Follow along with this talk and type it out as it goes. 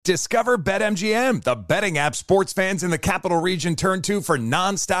Discover BetMGM, the betting app sports fans in the capital region turn to for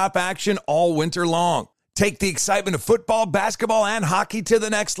nonstop action all winter long. Take the excitement of football, basketball, and hockey to the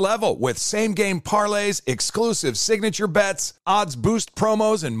next level with same-game parlays, exclusive signature bets, odds boost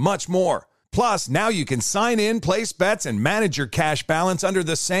promos, and much more. Plus, now you can sign in, place bets, and manage your cash balance under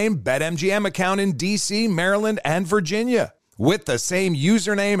the same BetMGM account in D.C., Maryland, and Virginia. With the same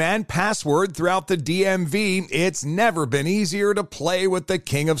username and password throughout the DMV, it's never been easier to play with the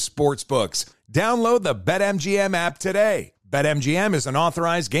king of sportsbooks. Download the BetMGM app today. BetMGM is an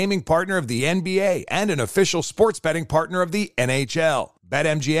authorized gaming partner of the NBA and an official sports betting partner of the NHL.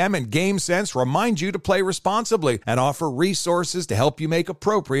 BetMGM and GameSense remind you to play responsibly and offer resources to help you make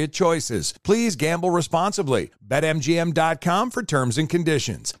appropriate choices. Please gamble responsibly. BetMGM.com for terms and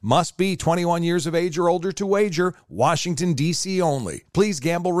conditions. Must be 21 years of age or older to wager. Washington, D.C. only. Please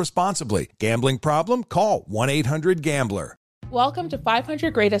gamble responsibly. Gambling problem? Call 1-800-GAMBLER. Welcome to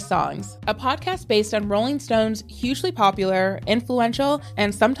 500 Greatest Songs, a podcast based on Rolling Stone's hugely popular, influential,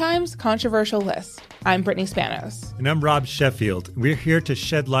 and sometimes controversial list. I'm Brittany Spanos. And I'm Rob Sheffield. We're here to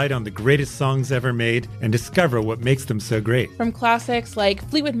shed light on the greatest songs ever made and discover what makes them so great. From classics like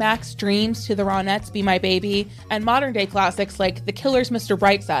Fleetwood Mac's Dreams to the Ronettes' Be My Baby, and modern-day classics like The Killers' Mr.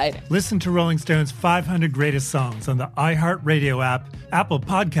 Brightside. Listen to Rolling Stone's 500 Greatest Songs on the iHeartRadio app, Apple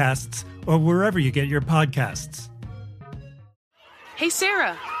Podcasts, or wherever you get your podcasts. Hey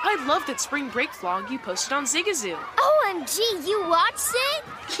Sarah, I loved that spring break vlog you posted on Zigazoo. OMG, you watched it?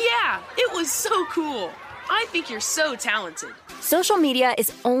 Yeah, it was so cool. I think you're so talented. Social media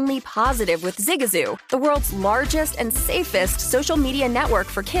is only positive with Zigazoo, the world's largest and safest social media network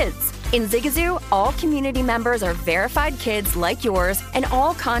for kids. In Zigazoo, all community members are verified kids like yours, and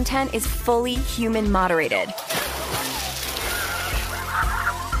all content is fully human moderated.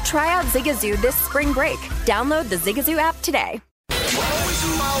 Try out Zigazoo this spring break. Download the Zigazoo app today.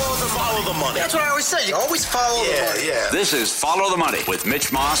 Follow the money. That's what I always say. You always follow the money. Yeah. This is Follow the Money with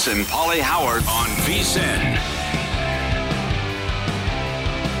Mitch Moss and Paulie Howard on VSiN.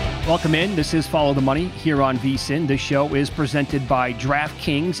 Welcome in. This is Follow the Money here on VSiN. This show is presented by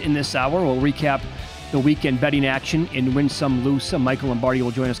DraftKings. In this hour, we'll recap the weekend betting action in Win Some, Lose Some. Michael Lombardi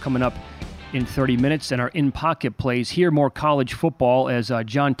will join us coming up in 30 minutes. And our in-pocket plays here, more college football as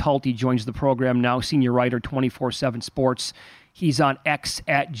John Talty joins the program now, senior writer, 24/7 Sports. He's on X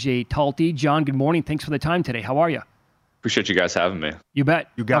at @JTalty. John, good morning. Thanks for the time today. How are you? Appreciate you guys having me. You bet.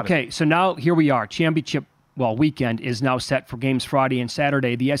 You got it. Okay, so now here we are. Championship, weekend is now set for games Friday and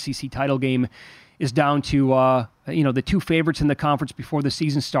Saturday. The SEC title game is down to, the two favorites in the conference before the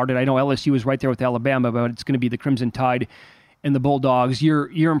season started. I know LSU is right there with Alabama, but it's going to be the Crimson Tide and the Bulldogs.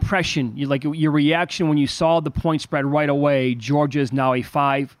 Your impression, your reaction when you saw the point spread right away. Georgia is now at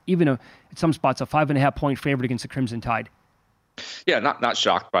some spots, a 5.5 point favorite against the Crimson Tide. Yeah, not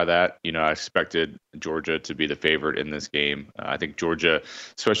shocked by that. I expected Georgia to be the favorite in this game. I think Georgia,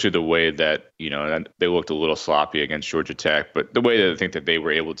 especially the way that, they looked a little sloppy against Georgia Tech, but the way that I think that they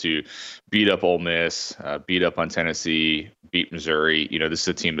were able to beat up Ole Miss, beat up on Tennessee, beat Missouri, this is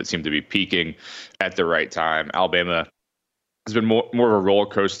a team that seemed to be peaking at the right time. Alabama has been more of a roller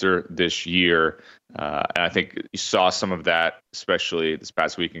coaster this year. And I think you saw some of that, especially this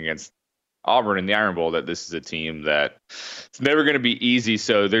past week against Auburn in the Iron Bowl, that this is a team that it's never going to be easy.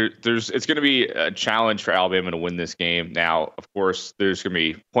 So it's going to be a challenge for Alabama to win this game. Now, of course, there's going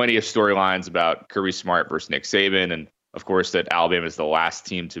to be plenty of storylines about Kirby Smart versus Nick Saban. And of course, that Alabama is the last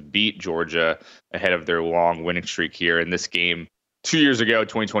team to beat Georgia ahead of their long winning streak here in this game 2 years ago,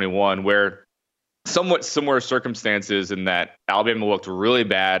 2021, where somewhat similar circumstances in that Alabama looked really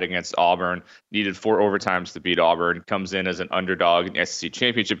bad against Auburn, needed 4 overtimes to beat Auburn, comes in as an underdog in the SEC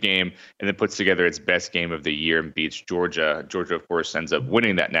championship game, and then puts together its best game of the year and beats Georgia. Georgia, of course, ends up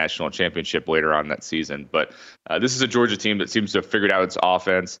winning that national championship later on that season. But this is a Georgia team that seems to have figured out its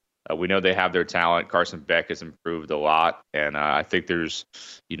offense. We know they have their talent. Carson Beck has improved a lot, and I think there's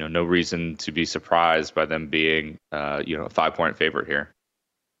no reason to be surprised by them being a 5-point favorite here.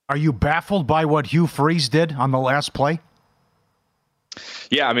 Are you baffled by what Hugh Freeze did on the last play?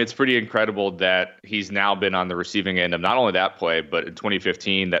 Yeah, I mean, it's pretty incredible that he's now been on the receiving end of not only that play, but in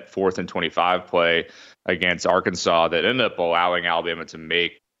 2015, that 4th and 25 play against Arkansas that ended up allowing Alabama to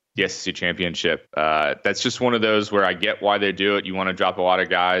make the SEC championship. That's just one of those where I get why they do it. You want to drop a lot of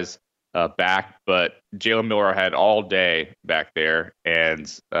guys back, but Jalen Miller had all day back there and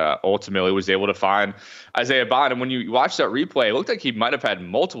ultimately was able to find Isaiah Bond. And when you watch that replay, it looked like he might have had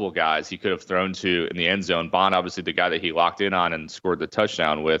multiple guys he could have thrown to in the end zone. Bond, obviously the guy that he locked in on and scored the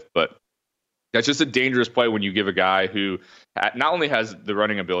touchdown with, but That's just a dangerous play when you give a guy who not only has the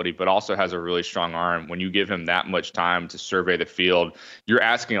running ability, but also has a really strong arm. When you give him that much time to survey the field, you're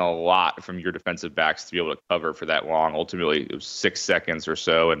asking a lot from your defensive backs to be able to cover for that long. Ultimately, it was 6 seconds or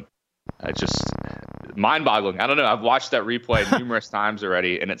so, and just mind-boggling. I don't know. I've watched that replay numerous times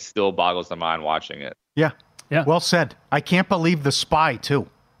already, and it still boggles the mind watching it. Yeah. Well said. I can't believe the spy, too.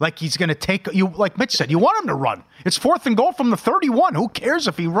 Like he's going to take you, like Mitch said, you want him to run. It's 4th and goal from the 31. Who cares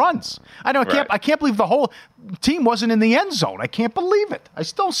if he runs? I can't believe the whole team wasn't in the end zone. I can't believe it. I'm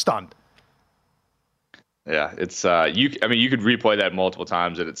still stunned. Yeah, it's you could replay that multiple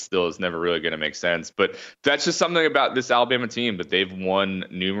times and it still is never really going to make sense. But that's just something about this Alabama team, that they've won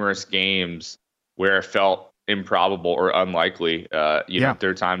numerous games where it felt improbable or unlikely. There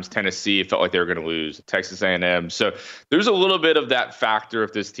are times Tennessee, it felt like they were going to lose. Texas A&M. So there's a little bit of that factor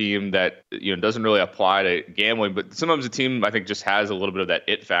of this team that doesn't really apply to gambling, but sometimes a team I think just has a little bit of that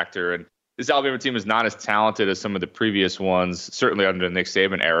it factor. And this Alabama team is not as talented as some of the previous ones, certainly under the Nick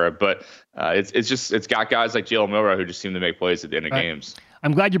Saban era. But it's got guys like Jalen Milroe who just seem to make plays at the end of games.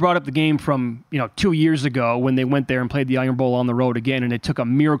 I'm glad you brought up the game from 2 years ago when they went there and played the Iron Bowl on the road again, and it took a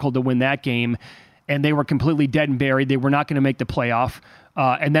miracle to win that game. And they were completely dead and buried. They were not going to make the playoff.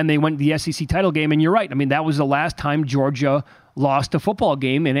 And then they went to the SEC title game. And you're right. I mean, that was the last time Georgia lost a football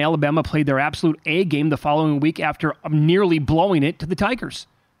game. And Alabama played their absolute A game the following week after nearly blowing it to the Tigers.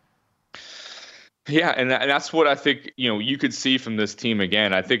 Yeah, and that's what I think, you could see from this team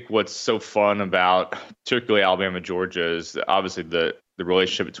again. I think what's so fun about particularly Alabama-Georgia is obviously the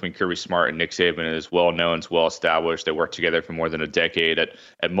relationship between Kirby Smart and Nick Saban is well known, it's well established. They worked together for more than a decade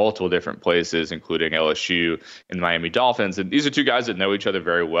at multiple different places, including LSU and the Miami Dolphins. And these are two guys that know each other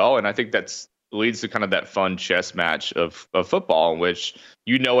very well. And I think that's leads to kind of that fun chess match of football in which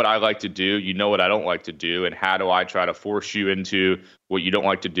what I like to do, what I don't like to do, and how do I try to force you into what you don't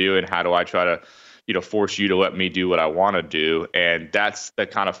like to do, and how do I try to force you to let me do what I want to do. And that's the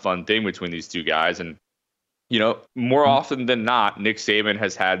kind of fun thing between these two guys. And more often than not, Nick Saban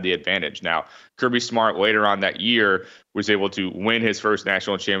has had the advantage. Now, Kirby Smart later on that year was able to win his first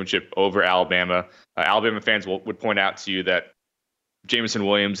national championship over Alabama. Alabama fans would point out to you that Jameson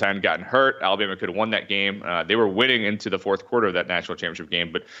Williams hadn't gotten hurt. Alabama could have won that game. They were winning into the fourth quarter of that national championship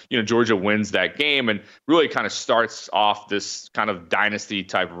game. But, Georgia wins that game and really kind of starts off this kind of dynasty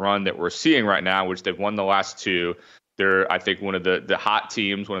type run that we're seeing right now, which they've won the last two. They're, I think, one of the hot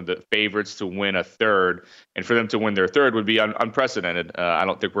teams, one of the favorites to win a third. And for them to win their third would be unprecedented. I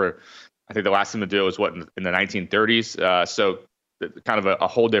think the last time to do it was in the 1930s. So kind of a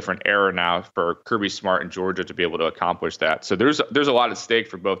whole different era now for Kirby Smart and Georgia to be able to accomplish that. So there's a lot at stake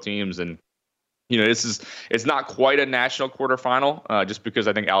for both teams. And, it's not quite a national quarterfinal just because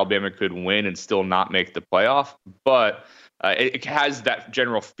I think Alabama could win and still not make the playoff. But it has that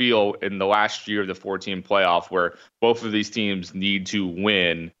general feel in the last year of the 4-team playoff where both of these teams need to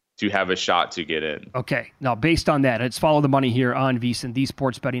win to have a shot to get in. Okay. Now, based on that, it's Follow the Money here on VSiN, the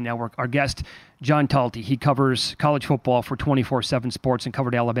Sports Betting Network. Our guest, John Talty, he covers college football for 24/7 Sports and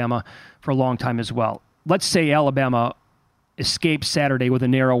covered Alabama for a long time as well. Let's say Alabama escapes Saturday with a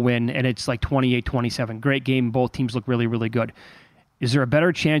narrow win, and it's like 28-27. Great game. Both teams look really, really good. Is there a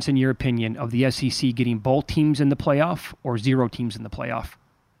better chance, in your opinion, of the SEC getting both teams in the playoff or 0 teams in the playoff?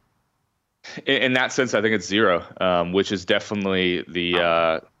 In that sense, I think it's 0, which is definitely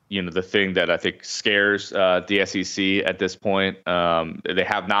the thing that I think scares the SEC at this point. They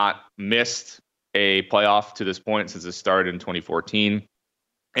have not missed a playoff to this point since it started in 2014.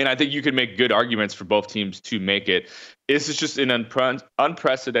 And I think you could make good arguments for both teams to make it. This is just an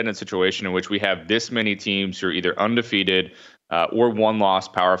unprecedented situation in which we have this many teams who are either undefeated or one-loss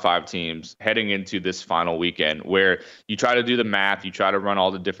Power 5 teams heading into this final weekend where you try to do the math, you try to run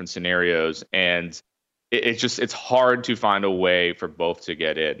all the different scenarios, and it's hard to find a way for both to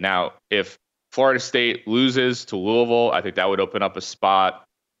get in. Now, if Florida State loses to Louisville, I think that would open up a spot.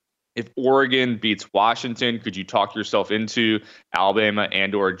 If Oregon beats Washington, could you talk yourself into Alabama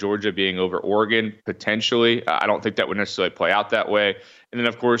and or Georgia being over Oregon? Potentially. I don't think that would necessarily play out that way. And then,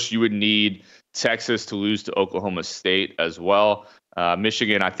 of course, you would need Texas to lose to Oklahoma State as well.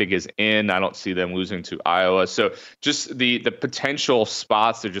 Michigan, I think, is in. I don't see them losing to Iowa. So just the potential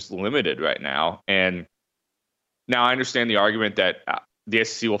spots are just limited right now. And now I understand the argument that the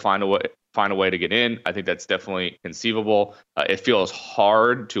SEC will find a way to get in. I think that's definitely conceivable. It feels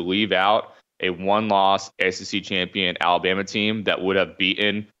hard to leave out a one-loss SEC champion Alabama team that would have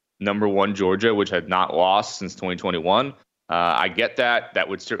beaten number 1 Georgia, which had not lost since 2021. I get that. That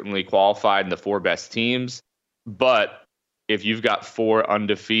would certainly qualify in the 4 best teams. But if you've got 4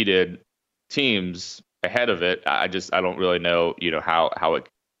 undefeated teams ahead of it, I don't really know, how it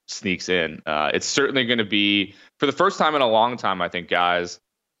sneaks in. It's certainly going to be, for the first time in a long time, I think, guys,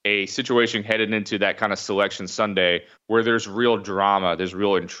 a situation headed into that kind of Selection Sunday where there's real drama, there's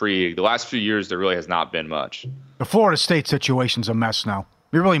real intrigue. The last few years, there really has not been much. The Florida State situation's a mess now.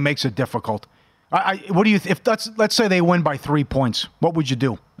 It really makes it difficult. What do you? Let's say they win by 3 points, what would you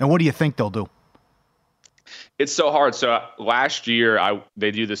do? And what do you think they'll do? It's so hard. So last year,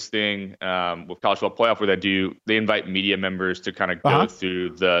 they do this thing with College Football Playoff where they invite media members to kind of go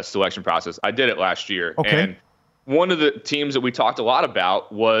through the selection process. I did it last year. Okay. And one of the teams that we talked a lot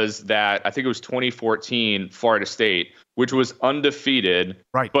about was that, I think it was 2014 Florida State, which was undefeated,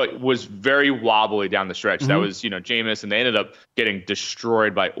 right, but was very wobbly down the stretch. That was, Jameis, and they ended up getting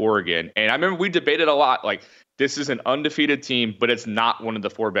destroyed by Oregon. And I remember we debated a lot, like, this is an undefeated team, but it's not one of the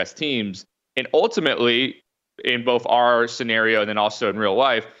 4 best teams. And ultimately, in both our scenario and then also in real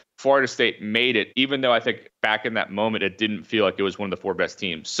life, Florida State made it, even though I think back in that moment, it didn't feel like it was one of the 4 best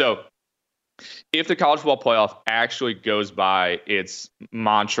teams. So if the College Football Playoff actually goes by its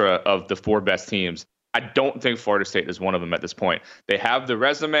mantra of the 4 best teams, I don't think Florida State is one of them at this point. They have the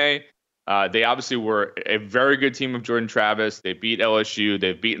resume. They obviously were a very good team of Jordan Travis. They beat LSU.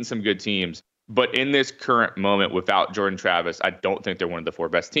 They've beaten some good teams. But in this current moment, without Jordan Travis, I don't think they're one of the 4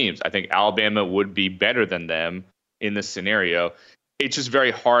 best teams. I think Alabama would be better than them in this scenario. It's just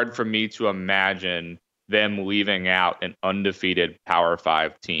very hard for me to imagine them leaving out an undefeated Power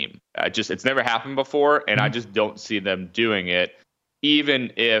 5 team. It's never happened before, and I just don't see them doing it,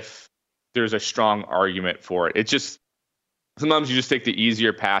 even if there's a strong argument for it. It's just, sometimes you just take the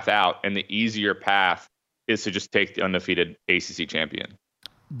easier path out, and the easier path is to just take the undefeated ACC champion.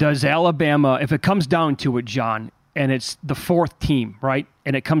 Does Alabama, if it comes down to it, John, and it's the 4th team, right,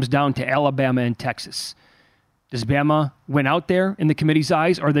 and it comes down to Alabama and Texas, does Bama win out there in the committee's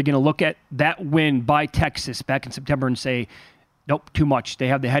eyes, or are they going to look at that win by Texas back in September and say, nope, too much. They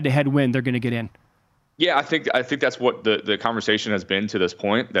have the head-to-head win. They're going to get in. Yeah, I think that's what the conversation has been to this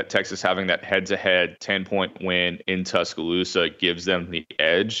point, that Texas having that head-to-head 10-point win in Tuscaloosa gives them the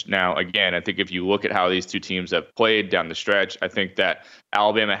edge. Now, again, I think if you look at how these 2 teams have played down the stretch, I think that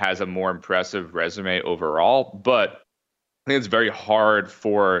Alabama has a more impressive resume overall, but I think it's very hard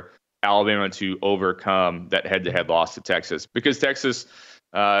for Alabama to overcome that head-to-head loss to Texas, because Texas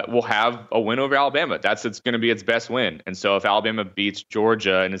will have a win over Alabama. It's going to be its best win. And so if Alabama beats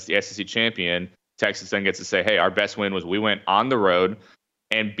Georgia and is the SEC champion, Texas then gets to say, hey, our best win was we went on the road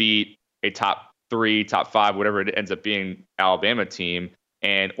and beat a top 3, top 5, whatever it ends up being, Alabama team.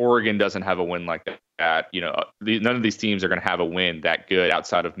 And Oregon doesn't have a win like that. None of these teams are going to have a win that good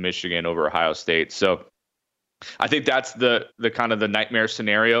outside of Michigan over Ohio State. So I think that's the kind of the nightmare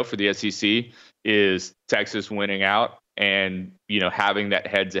scenario for the SEC, is Texas winning out and, having that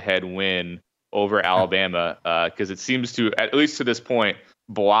head-to-head win over Alabama, because it seems to, at least to this point,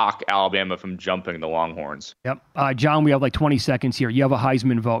 block Alabama from jumping the Longhorns. Yep. John, we have like 20 seconds here. You have a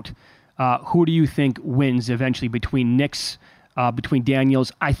Heisman vote. Who do you think wins eventually between Nix, between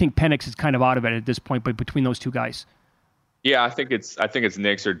Daniels? I think Penix is kind of out of it at this point, but between those 2 guys. Yeah, I think it's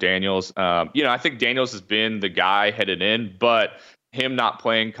Nix or Daniels. I think Daniels has been the guy headed in, but him not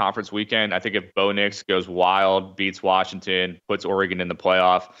playing conference weekend, I think if Bo Nix goes wild, beats Washington, puts Oregon in the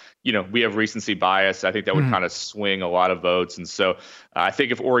playoff, we have recency bias. I think that would kind of swing a lot of votes. And so I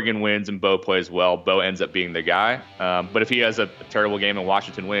think if Oregon wins and Bo plays well, Bo ends up being the guy. But if he has a terrible game and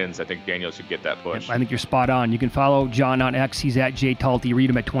Washington wins, I think Daniels should get that push. I think you're spot on. You can follow John on X. He's at JTulty. Read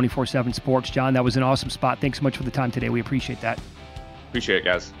him at 24/7 Sports. John, that was an awesome spot. Thanks so much for the time today. We appreciate that. Appreciate it,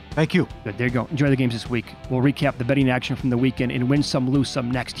 guys. Thank you. Good. There you go. Enjoy the games this week. We'll recap the betting action from the weekend and win some, lose some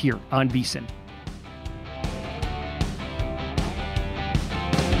next here on VSiN.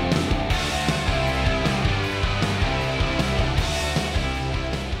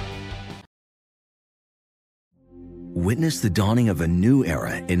 Witness the dawning of a new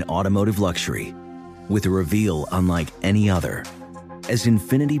era in automotive luxury, with a reveal unlike any other, as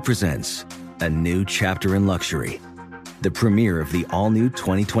Infiniti presents a new chapter in luxury, the premiere of the all-new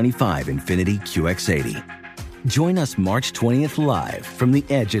 2025 Infiniti QX80. Join us March 20th live from the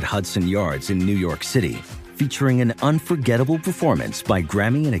Edge at Hudson Yards in New York City, featuring an unforgettable performance by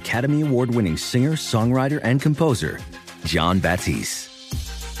Grammy and Academy Award-winning singer, songwriter, and composer, Jon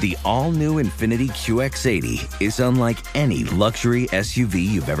Batiste. The all-new Infiniti QX80 is unlike any luxury SUV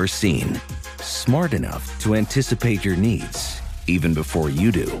you've ever seen. Smart enough to anticipate your needs, even before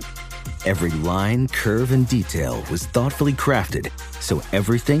you do. Every line, curve, and detail was thoughtfully crafted so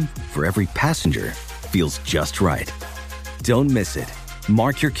everything for every passenger feels just right. Don't miss it.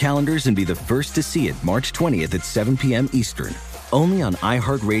 Mark your calendars and be the first to see it March 20th at 7 p.m. Eastern, only on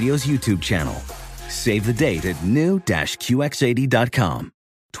iHeartRadio's YouTube channel. Save the date at new-QX80.com.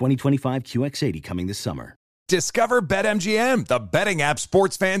 2025 QX80 coming this summer. Discover BetMGM, the betting app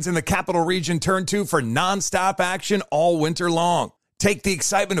sports fans in the capital region turn to for nonstop action all winter long. Take the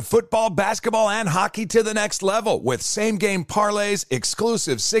excitement of football, basketball, and hockey to the next level with same-game parlays,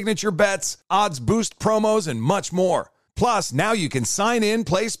 exclusive signature bets, odds boost promos, and much more. Plus, now you can sign in,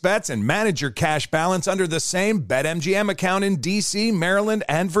 place bets, and manage your cash balance under the same BetMGM account in D.C., Maryland,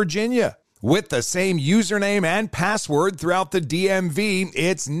 and Virginia. With the same username and password throughout the DMV,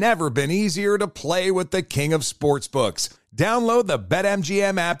 it's never been easier to play with the king of sportsbooks. Download the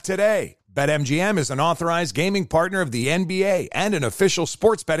BetMGM app today. BetMGM is an authorized gaming partner of the NBA and an official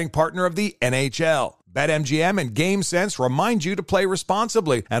sports betting partner of the NHL. BetMGM and GameSense remind you to play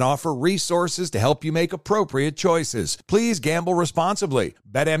responsibly and offer resources to help you make appropriate choices. Please gamble responsibly.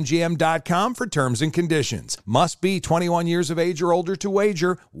 BetMGM.com for terms and conditions. Must be 21 years of age or older to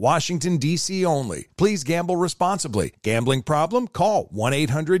wager. Washington, D.C. only. Please gamble responsibly. Gambling problem? Call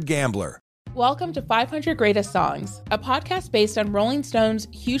 1-800-GAMBLER. Welcome to 500 Greatest Songs, a podcast based on Rolling Stone's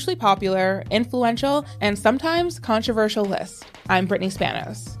hugely popular, influential, and sometimes controversial list. I'm Brittany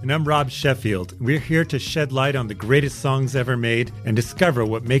Spanos. And I'm Rob Sheffield. We're here to shed light on the greatest songs ever made and discover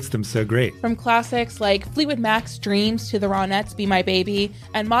what makes them so great. From classics like Fleetwood Mac's Dreams to the Ronettes' Be My Baby,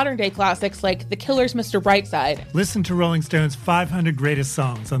 and modern-day classics like The Killers' Mr. Brightside. Listen to Rolling Stone's 500 Greatest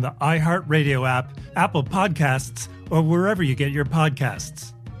Songs on the iHeartRadio app, Apple Podcasts, or wherever you get your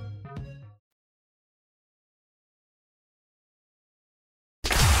podcasts.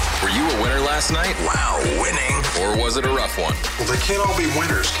 Last night? Wow, winning. Or was it a rough one? Well, they can't all be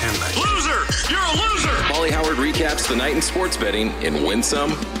winners, can they? Loser! You're a loser! Paulie Howard recaps the night in sports betting in Win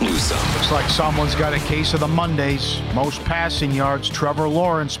Some, Lose Some. Looks like someone's got a case of the Mondays. Most passing yards, Trevor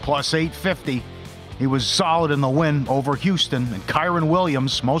Lawrence, plus 850. He was solid in the win over Houston. And Kyron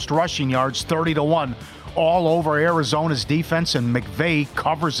Williams, most rushing yards, 30-1. All over Arizona's defense, and McVay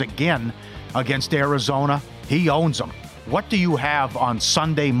covers again against Arizona. He owns them. What do you have on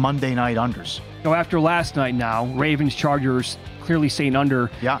Sunday, Monday night unders? So after last night now, Ravens, Chargers, clearly saying under.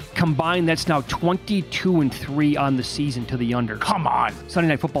 Yeah. Combined, that's now 22-3 on the season to the under. Come on. Sunday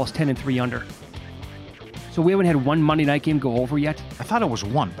Night Football is 10-3 under. So we haven't had one Monday night game go over yet? I thought it was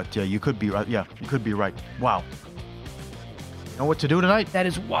one, but you could be right. Yeah, you could be right. Wow. You know what to do tonight? That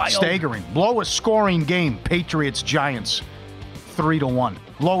is wild. Staggering. Lowest scoring game, Patriots-Giants, 3-1.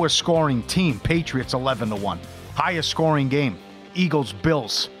 Lowest scoring team, Patriots, 11-1. Highest scoring game,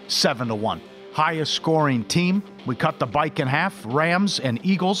 Eagles-Bills, 7-1. Highest scoring team, we cut the bike in half, Rams and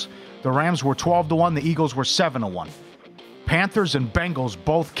Eagles. The Rams were 12-1, the Eagles were 7-1. Panthers and Bengals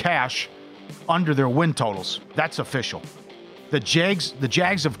both cash under their win totals. That's official. The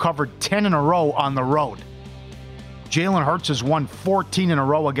Jags have covered 10 in a row on the road. Jalen Hurts has won 14 in a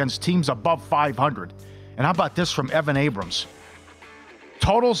row against teams above 500. And how about this from Evan Abrams?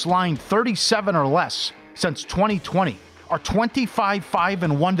 Totals line 37 or less since 2020 are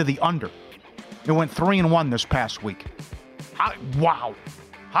 25-5-1 to the under. It went 3-1 this past week. Wow.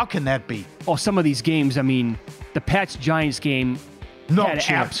 How can that be? Well, some of these games, I mean, the Pats-Giants game had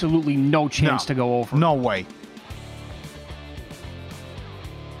absolutely no chance to go over. No way.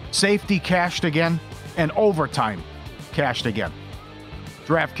 Safety cashed again, and overtime cashed again.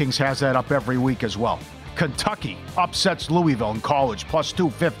 DraftKings has that up every week as well. Kentucky upsets Louisville in college, plus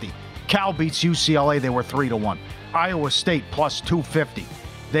 250. Cal beats UCLA, they were 3-1. Iowa State, plus 250.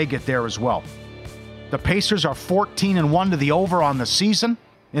 They get there as well. The Pacers are 14-1 to the over on the season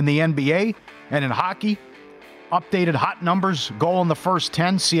in the NBA. And in hockey, updated hot numbers, goal in the first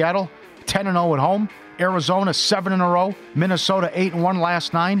 10. Seattle, 10-0 at home. Arizona, 7 in a row. Minnesota, 8-1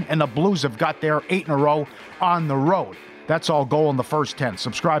 last 9. And the Blues have got their 8 in a row on the road. That's all goal in the first 10.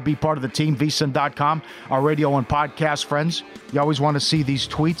 Subscribe, be part of the team, vsin.com, our radio and podcast friends. You always want to see these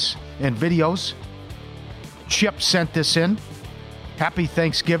tweets and videos. Chip sent this in. Happy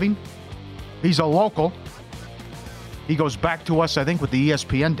Thanksgiving. He's a local. He goes back to us, I think, with the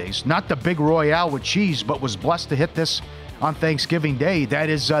ESPN days. Not the big Royale with cheese, but was blessed to hit this on Thanksgiving Day.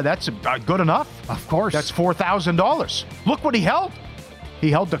 That's good enough. Of course. That's $4,000. Look what he held.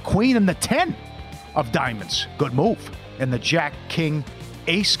 He held the queen and the 10 of diamonds. Good move. And the Jack, King,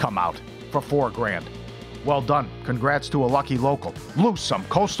 Ace come out for $4,000. Well done. Congrats to a lucky local. Lose some.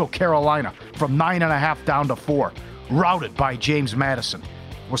 Coastal Carolina from 9.5 down to 4. Routed by James Madison.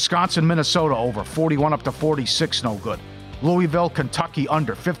 Wisconsin, Minnesota over 41 up to 46. No good. Louisville, Kentucky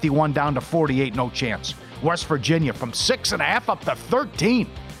under 51 down to 48. No chance. West Virginia from 6.5 up to 13.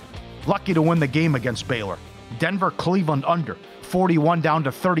 Lucky to win the game against Baylor. Denver, Cleveland under 41 down to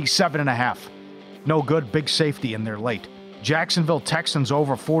 37.5. No good. Big safety in there late. Jacksonville Texans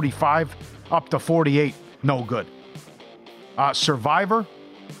over 45 up to 48. No good. Survivor,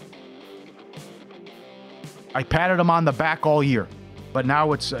 I patted him on the back all year, but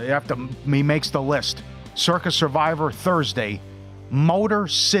now it's he makes the list. Circa Survivor Thursday, Motor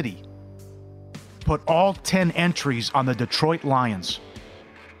City put all 10 entries on the Detroit Lions.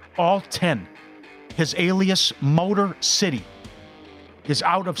 All 10. His alias, Motor City, is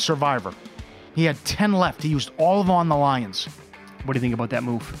out of Survivor. He had 10 left. He used all of them on the Lions. What do you think about that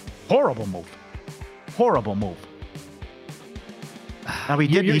move? Horrible move. Horrible move. Now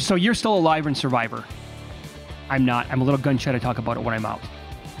So you're still alive in Survivor. I'm not. I'm a little gun shy to talk about it when I'm out.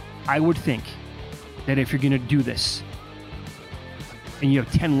 I would think that if you're going to do this and you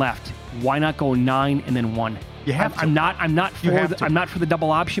have 10 left, why not go 9 and then 1? You have to. I'm not for the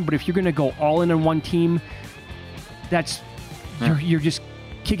double option, but if you're going to go all in on one team, you're just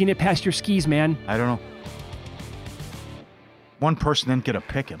kicking it past your skis, man. I don't know. One person didn't get a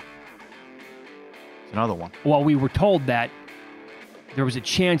pick in. It's another one. Well, we were told that there was a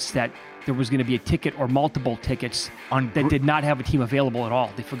chance that there was going to be a ticket or multiple tickets that did not have a team available at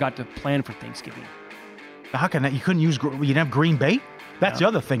all. They forgot to plan for Thanksgiving. How can that? You couldn't use. You didn't have Green Bay. That's the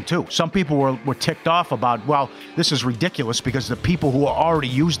other thing too. Some people were ticked off about. Well, this is ridiculous because the people who already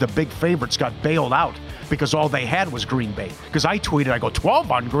used the big favorites got bailed out because all they had was Green Bay. Because I tweeted, I go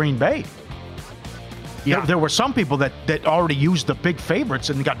 12 on Green Bay. Yeah, there were some people that already used the big favorites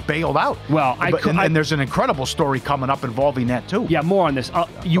and got bailed out. Well, and there's an incredible story coming up involving that too. Yeah, more on this.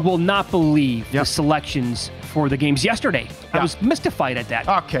 You will not believe the selections for the games yesterday. I was mystified at that.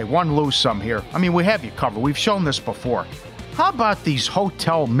 Okay, one lose some here. I mean, we have you covered. We've shown this before. How about these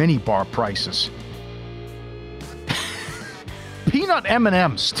hotel minibar prices? Peanut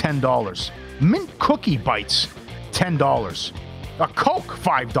M&Ms, $10. Mint cookie bites, $10. A Coke,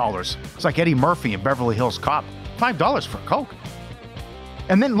 $5. It's like Eddie Murphy in Beverly Hills Cop. $5 for a Coke.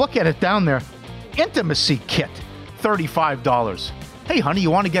 And then look at it down there. Intimacy kit, $35. Hey, honey,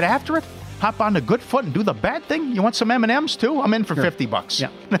 you want to get after it? Hop on the good foot and do the bad thing? You want some M&Ms too? I'm in for $50. Yeah.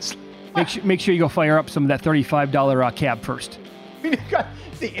 Make sure you go fire up some of that $35 cab first. You got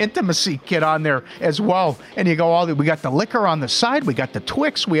the intimacy kit on there as well, and you go we got the liquor on the side, we got the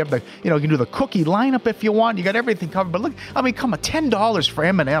Twix, we have the you can do the cookie lineup if you want. You got everything covered. But look, I mean, come on, $10 for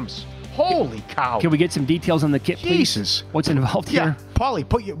M&Ms. Holy cow! Can we get some details on the kit, please? Jesus, what's involved here?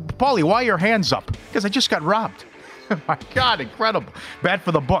 Paulie, why your hands up? Because I just got robbed. My God, incredible! Bad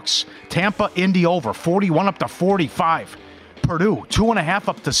for the books. Tampa, Indy over 41 up to 45. Purdue, 2.5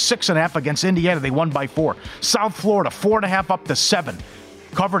 up to 6.5 against Indiana. They won by 4. South Florida, 4.5 up to 7.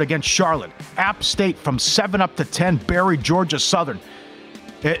 Covered against Charlotte. App State from 7 up to 10. Buried Georgia Southern.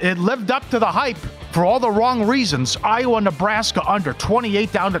 It lived up to the hype for all the wrong reasons. Iowa, Nebraska under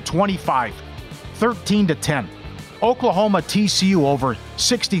 28 down to 25. 13 to 10. Oklahoma, TCU over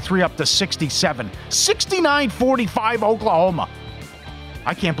 63 up to 67. 69-45 Oklahoma.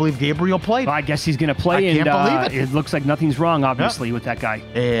 I can't believe Gabriel played. Well, I guess he's going to play. I can't believe it. It looks like nothing's wrong, obviously, with that guy.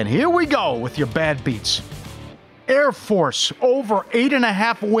 And here we go with your bad beats. Air Force over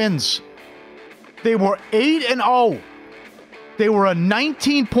 8.5 wins. They were 8-0. They were a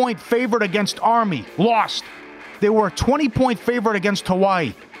 19-point favorite against Army. Lost. They were a 20-point favorite against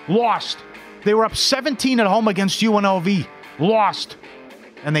Hawaii. Lost. They were up 17 at home against UNLV. Lost.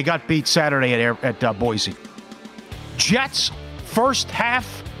 And they got beat Saturday at Boise. Jets. First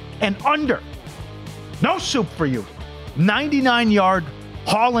half and under. No soup for you. 99-yard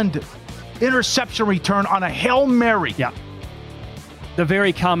Holland interception return on a Hail Mary. Yeah. The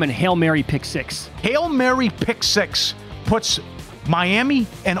very common Hail Mary pick six. Hail Mary pick six puts Miami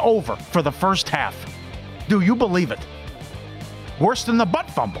and over for the first half. Do you believe it? Worse than the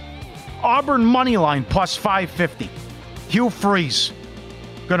butt fumble. Auburn money line plus 550. Hugh Freeze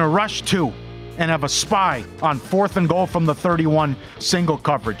gonna rush 2. And have a spy on 4th and goal from the 31 single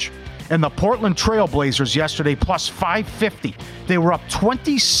coverage. And the Portland Trailblazers yesterday plus 550. They were up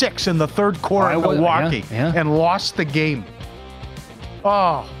 26 in the third quarter at Milwaukee and lost the game.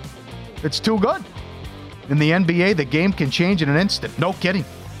 Oh, it's too good. In the NBA, the game can change in an instant. No kidding.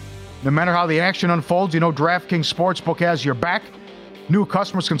 No matter how the action unfolds, DraftKings Sportsbook has your back. New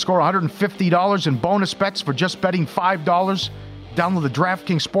customers can score $150 in bonus bets for just betting $5. Download the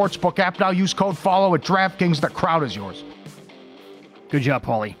DraftKings Sportsbook app now. Use code FOLLOW at DraftKings. The crowd is yours. Good job,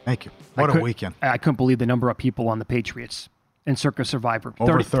 Paulie. Thank you. What a weekend. I couldn't believe the number of people on the Patriots in Circa Survivor.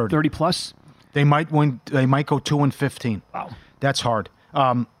 Over 30 plus? They might win. They might go 2-15. Wow. That's hard.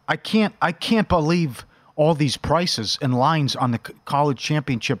 I can't believe all these prices and lines on the college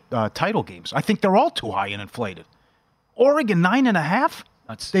championship title games. I think they're all too high and inflated. Oregon,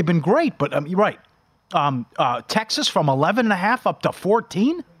 9.5? They've been great, but you're right. Texas from 11.5 up to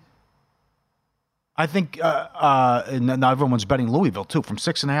 14. I think now everyone's betting Louisville too, from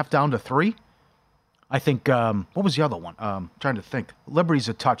 6.5 down to 3. I think, what was the other one? Trying to think. Liberty's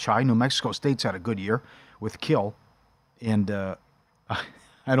a touch high. New Mexico State's had a good year with Kill. And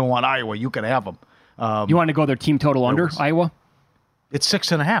I don't want Iowa. You can have them. You want to go their team total under, Iowa? It's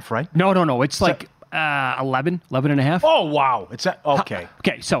 6.5, right? No. It's like 11.5. Oh, wow. It's okay.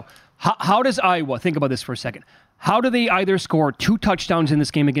 Okay, so how does Iowa, think about this for a second. How do they either score 2 touchdowns in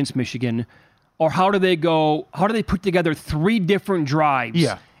this game against Michigan, or how do they put together 3 different drives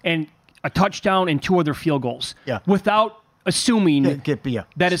and a touchdown and 2 other field goals without assuming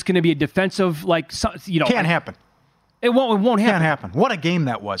that it's going to be a defensive, Can't happen. It won't happen. Can't happen. What a game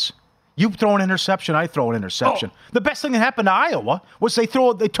that was. You throw an interception, I throw an interception. The best thing that happened to Iowa was they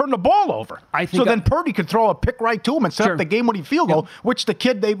turned the ball over. Then Purdy could throw a pick right to him and set up the game-winning field goal, which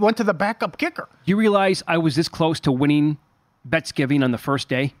they went to the backup kicker. Do you realize I was this close to winning Betsgiving on the first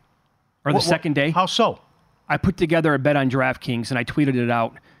day or the second day? How so? I put together a bet on DraftKings and I tweeted it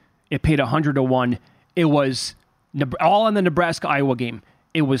out. It paid 100-1. It was all in the Nebraska-Iowa game.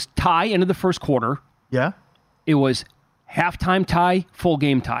 It was tie into the first quarter. Yeah. It was halftime tie, full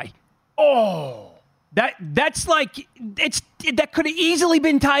game tie. Oh, that's like that could have easily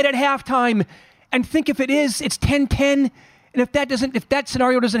been tied at halftime. And think if it is, it's 10-10. And if that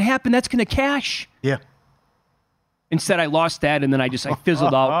scenario doesn't happen, that's going to cash. Yeah. Instead, I lost that, and then I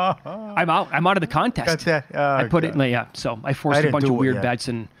fizzled out. I'm out. I'm out of the contest. Got that. I put it in so I forced a bunch of weird bets,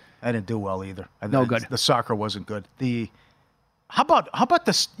 and I didn't do well either. No good. The soccer wasn't good. How about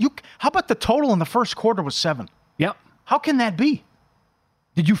the total in the first quarter was 7? Yep. How can that be?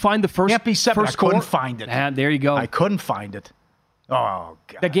 Did you find the first? Can't be 7. First I couldn't find it. And there you go. I couldn't find it. Oh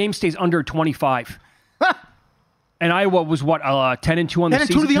God. The game stays under 25. And Iowa was what 10-2 on the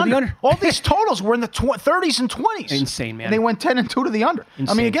season. 10-2 to the under. All these totals were in the 30s and 20s. Insane, man. And they went 10-2 to the under.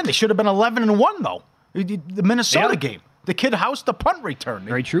 Insane. I mean, again, they should have been 11-1 though. The Minnesota game. The kid housed the punt return.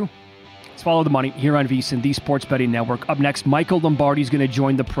 Very true. Let's follow the money here on VSiN, the Sports Betting Network. Up next, Michael Lombardi is going to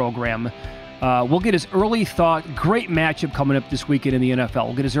join the program. We'll get his early thought. Great matchup coming up this weekend in the NFL.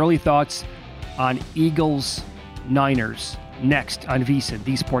 We'll get his early thoughts on Eagles-Niners next on VSiN,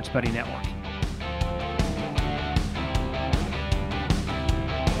 the Sports Betting Network.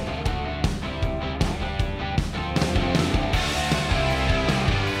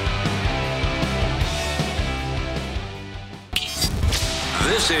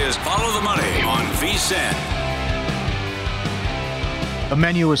 This is Follow the Money on VSiN. The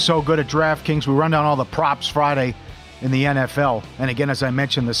menu is so good at DraftKings. We run down all the props Friday in the NFL. And again, as I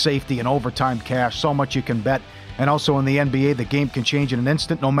mentioned, the safety and overtime cash, so much you can bet. And also in the NBA, the game can change in an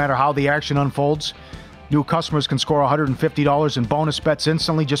instant, no matter how the action unfolds. New customers can score $150 in bonus bets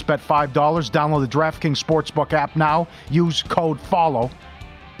instantly. Just bet $5. Download the DraftKings Sportsbook app now. Use code FOLLOW.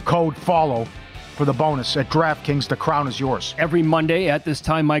 Code FOLLOW for the bonus at DraftKings. The crown is yours. Every Monday at this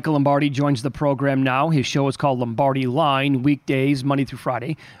time, Michael Lombardi joins the program now. His show is called Lombardi Line, weekdays, Monday through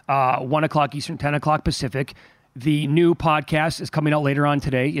Friday, 1 o'clock Eastern, 10 o'clock Pacific. The new podcast is coming out later on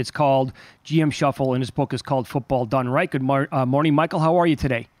today. It's called GM Shuffle, and his book is called Football Done Right. Good morning, Michael. How are you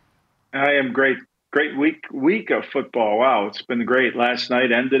today? I am great. Great week of football. Wow, it's been great. Last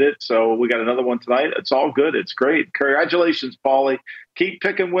night ended it, so we got another one tonight. It's all good. It's great. Congratulations, Paulie. Keep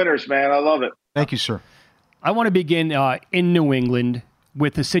picking winners, man. I love it. Thank you, sir. I want to begin in New England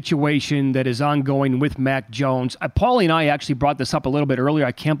with the situation that is ongoing with Mac Jones. Paulie and I actually brought this up a little bit earlier.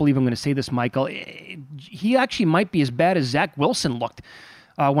 I can't believe I'm going to say this, Michael. He actually might be as bad as Zach Wilson looked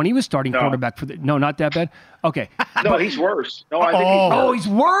when he was starting quarterback for the. No, not that bad. Okay. No, he's worse. No, I think he's worse. Oh, he's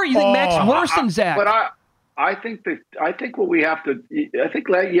worse. You think Mac's worse than Zach? But I think what we have to. I think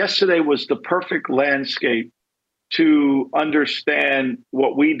yesterday was the perfect landscape to understand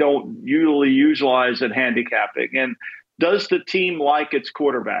what we don't usually utilize in handicapping. And does the team like its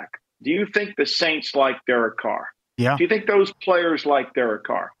quarterback? Do you think the Saints like Derek Carr? Yeah. Do you think those players like Derek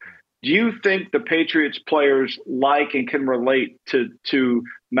Carr? Do you think the Patriots players like and can relate to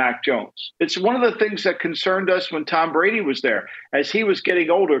Mac Jones? It's one of the things that concerned us when Tom Brady was there. As he was getting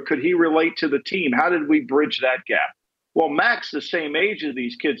older, could he relate to the team? How did we bridge that gap? Well, Mac's the same age as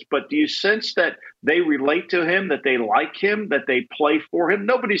these kids, but do you sense that they relate to him, that they like him, that they play for him?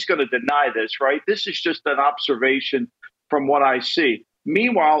 Nobody's going to deny this, right? This is just an observation from what I see.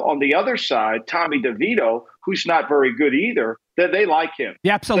 Meanwhile, on the other side, Tommy DeVito, who's not very good either, that they like him.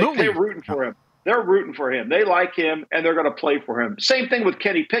 Yeah, absolutely. They're rooting for him. They're rooting for him. They like him, and they're going to play for him. Same thing with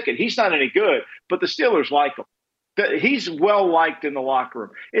Kenny Pickett. He's not any good, but the Steelers like him. He's well-liked in the locker room.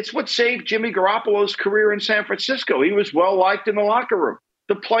 It's what saved Jimmy Garoppolo's career in San Francisco. He was well-liked in the locker room.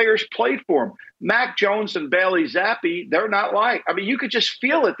 The players played for him. Mac Jones and Bailey Zappi, they're not liked. I mean, you could just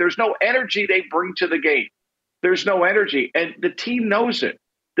feel it. There's no energy they bring to the game. There's no energy, and the team knows it.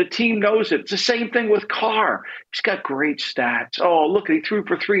 The team knows it. It's the same thing with Carr. He's got great stats. Oh, look, he threw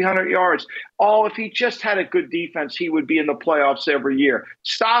for 300 yards. Oh, if he just had a good defense, he would be in the playoffs every year.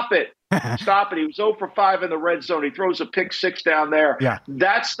 Stop it. Stop it. He was 0 for 5 in the red zone. He throws a pick 6 down there. Yeah.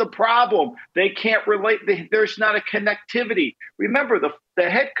 That's the problem. They can't relate. There's not a connectivity. Remember, the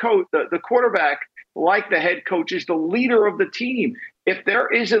head coach, the quarterback, like the head coach, is the leader of the team. If there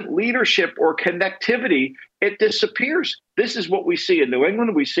isn't leadership or connectivity, it disappears. This is what we see in New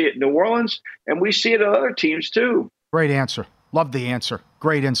England. We see it in New Orleans, and we see it in other teams too. Great answer. Love the answer.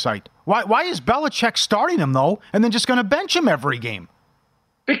 Great insight. Why is Belichick starting him, though, and then just going to bench him every game?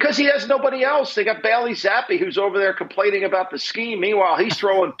 Because he has nobody else. They got Bailey Zappi, who's over there complaining about the scheme. Meanwhile, he's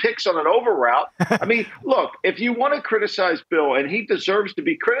throwing picks on an over route. I mean, look, if you want to criticize Bill, and he deserves to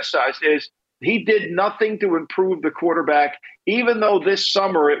be criticized, is he did nothing to improve the quarterback, even though this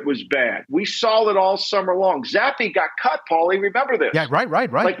summer it was bad. We saw it all summer long. Zappi got cut, Paulie. Remember this? Yeah,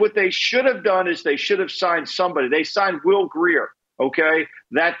 right. Like what they should have done is they should have signed somebody. They signed Will Grier. Okay,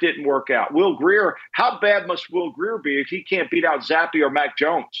 that didn't work out. Will Grier, how bad must Will Grier be if he can't beat out Zappi or Mac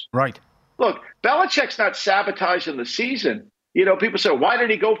Jones? Right. Look, Belichick's not sabotaging the season. You know, people say, why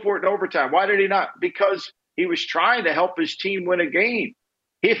did he go for it in overtime? Why did he not? Because he was trying to help his team win a game.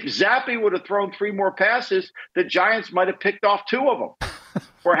 If Zappi would have thrown 3 more passes, the Giants might have picked off 2 of them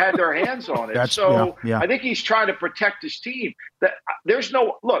or had their hands on it. I think he's trying to protect his team. There's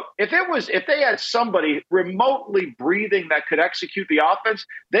no look. If they had somebody remotely breathing that could execute the offense,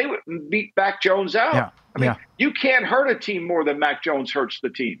 they would beat Mac Jones out. Yeah. I mean, you can't hurt a team more than Mac Jones hurts the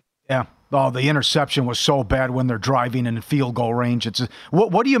team. Yeah. Oh, the interception was so bad when they're driving in field goal range.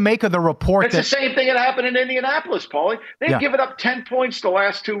 What do you make of the report? It's the same thing that happened in Indianapolis, Paulie. They've given up 10 points the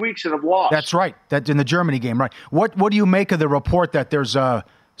last 2 weeks and have lost. That's right. That's in the Germany game, right? What do you make of the report that there's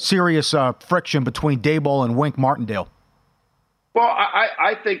serious friction between Daboll and Wink Martindale? Well,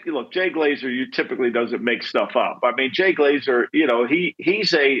 I think, look, Jay Glazer typically doesn't make stuff up. I mean, Jay Glazer,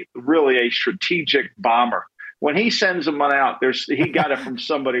 he's really a strategic bomber. When he sends them out, he got it from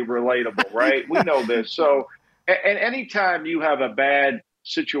somebody relatable, right? We know this. So, and anytime you have a bad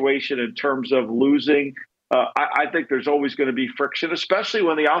situation in terms of losing, I think there's always going to be friction, especially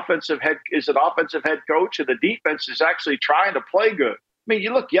when the offensive head is an offensive head coach and the defense is actually trying to play good. I mean,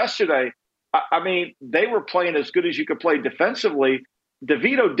 you look yesterday, they were playing as good as you could play defensively.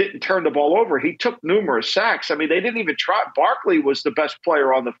 DeVito didn't turn the ball over. He took numerous sacks. I mean, they didn't even try. Barkley was the best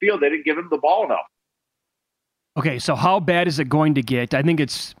player on the field. They didn't give him the ball enough. Okay, so how bad is it going to get? I think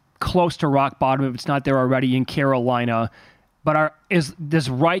it's close to rock bottom if it's not there already in Carolina. But does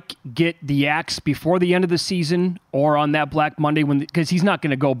Reich get the axe before the end of the season or on that Black Monday? Because he's not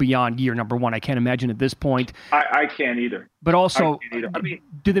going to go beyond year number 1. I can't imagine at this point. I can't either. But also,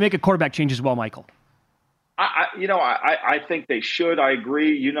 do they make a quarterback change as well, Michael? I think they should. I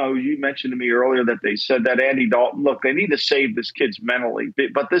agree. You mentioned to me earlier that they said that Andy Dalton, look, they need to save this kid's mentally,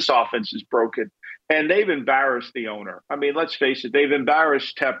 but this offense is broken. And they've embarrassed the owner. I mean, let's face it, they've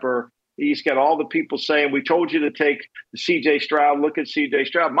embarrassed Tepper. He's got all the people saying, we told you to take C.J. Stroud. Look at C.J.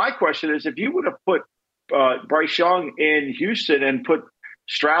 Stroud. My question is, if you would have put Bryce Young in Houston and put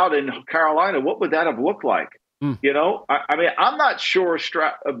Stroud in Carolina, what would that have looked like? You know, I mean, I'm not sure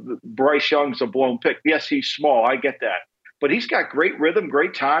Bryce Young's a blown pick. Yes, he's small. I get that. But he's got great rhythm,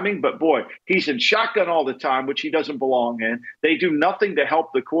 great timing. But, boy, he's in shotgun all the time, which he doesn't belong in. They do nothing to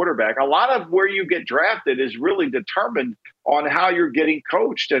help the quarterback. A lot of where you get drafted is really determined on how you're getting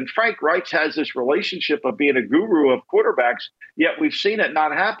coached. And Frank Reich has this relationship of being a guru of quarterbacks, yet we've seen it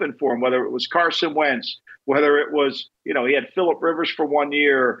not happen for him, whether it was Carson Wentz, whether it was, he had Phillip Rivers for 1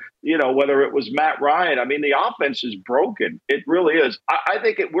 year, whether it was Matt Ryan. I mean, the offense is broken. It really is. I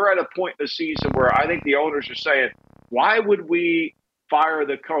think we're at a point in the season where I think the owners are saying, why would we fire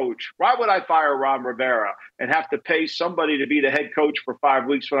the coach? Why would I fire Ron Rivera and have to pay somebody to be the head coach for 5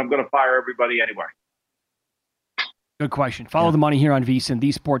 weeks when I'm going to fire everybody anyway? Good question. Follow the money here on VSiN,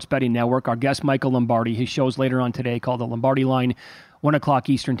 the Sports Betting Network. Our guest, Michael Lombardi. His show's later on today called The Lombardi Line, 1 o'clock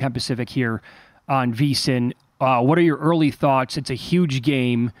Eastern, 10 Pacific here on VSiN. What are your early thoughts? It's a huge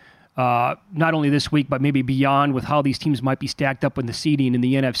game, not only this week, but maybe beyond with how these teams might be stacked up in the seeding in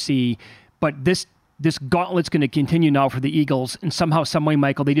the NFC. But this gauntlet's going to continue now for the Eagles, and somehow, some way,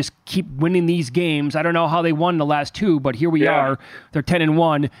 Michael, they just keep winning these games. I don't know how they won the last 2, but here we are. They're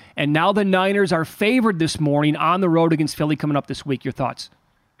 10-1, and now the Niners are favored this morning on the road against Philly coming up this week. Your thoughts?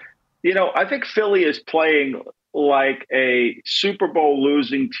 I think Philly is playing like a Super Bowl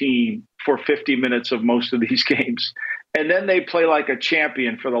losing team for 50 minutes of most of these games. And then they play like a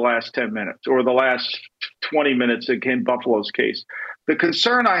champion for the last 10 minutes or the last 20 minutes in Buffalo's case. The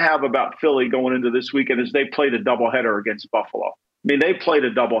concern I have about Philly going into this weekend is they played a doubleheader against Buffalo. I mean, they played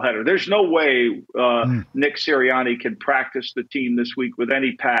a doubleheader. There's no way Nick Sirianni can practice the team this week with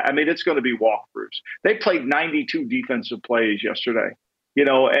any pass. I mean, it's going to be walkthroughs. They played 92 defensive plays yesterday,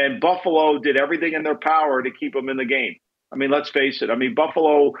 and Buffalo did everything in their power to keep them in the game. I mean, let's face it. I mean,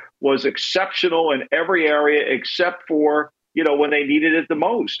 Buffalo was exceptional in every area except for, when they needed it the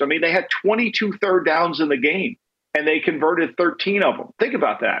most. I mean, they had 22 third downs in the game, and they converted 13 of them. Think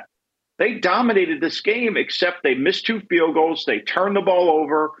about that. They dominated this game, except they missed 2 field goals. They turned the ball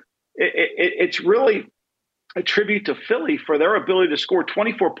over. It's really a tribute to Philly for their ability to score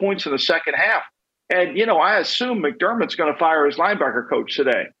 24 points in the second half. And, I assume McDermott's going to fire his linebacker coach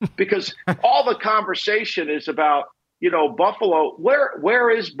today because all the conversation is about, Buffalo. Where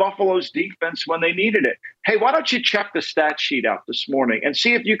is Buffalo's defense when they needed it? Hey, why don't you check the stat sheet out this morning and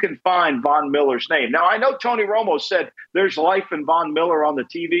see if you can find Von Miller's name? Now, I know Tony Romo said there's life in Von Miller on the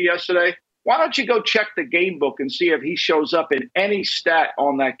TV yesterday. Why don't you go check the game book and see if he shows up in any stat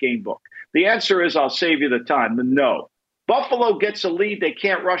on that game book? The answer is, I'll save you the time. No. Buffalo gets a lead. They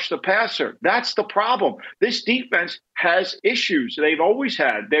can't rush the passer. That's the problem. This defense has issues. They've always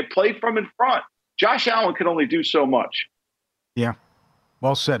had. They play from in front. Josh Allen can only do so much. Yeah.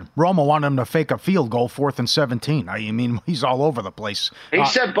 Well said. Romo wanted him to fake a field goal, 4th and 17. I mean, he's all over the place. He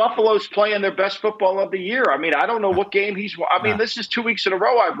said Buffalo's playing their best football of the year. I mean, I don't know what game he's – I mean, this is 2 weeks in a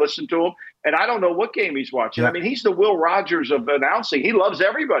row I've listened to him, and I don't know what game he's watching. Yeah. I mean, he's the Will Rogers of announcing. He loves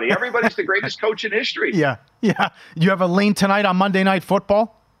everybody. Everybody's the greatest coach in history. Yeah. You have a lean tonight on Monday Night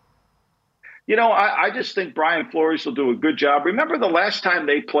Football? I just think Brian Flores will do a good job. Remember the last time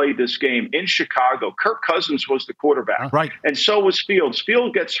they played this game in Chicago, Kirk Cousins was the quarterback. Right. And so was Fields.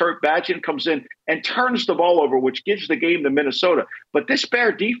 Fields gets hurt. Badgett comes in and turns the ball over, which gives the game to Minnesota. But this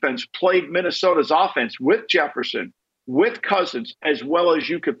Bear defense played Minnesota's offense with Jefferson, with Cousins, as well as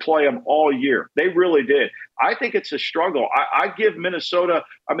you could play them all year. They really did. I think it's a struggle. I give Minnesota,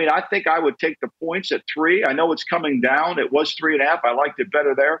 I think I would take the points at 3. I know it's coming down. It was 3.5. I liked it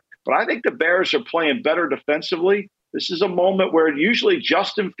better there. But I think the Bears are playing better defensively. This is a moment where usually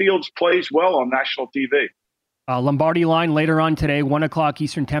Justin Fields plays well on national TV. Lombardi line later on today, 1 o'clock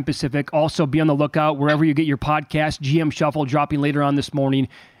Eastern, 10 Pacific. Also be on the lookout wherever you get your podcast. GM Shuffle dropping later on this morning,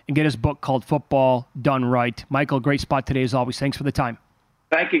 and get his book called Football Done Right. Michael, great spot today as always. Thanks for the time.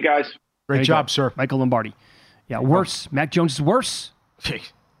 Thank you, guys. Great job, sir. Michael Lombardi. Yeah, worse. Mac Jones is worse.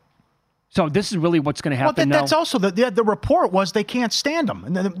 So this is really what's going to happen now. That's also the report was they can't stand him.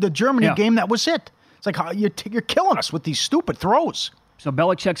 And the Germany game, that was it. It's like you're killing us with these stupid throws. So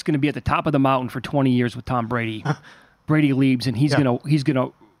Belichick's going to be at the top of the mountain for 20 years with Tom Brady. Brady leaves, and he's gonna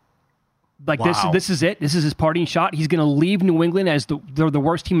this is it. This is his parting shot. He's going to leave New England as they're the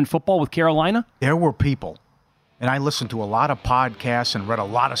worst team in football with Carolina. There were people, and I listened to a lot of podcasts and read a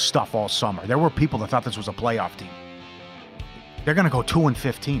lot of stuff all summer. There were people that thought this was a playoff team. They're going to go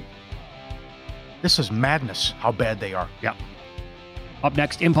 2-15. This is madness, how bad they are. Yeah. Up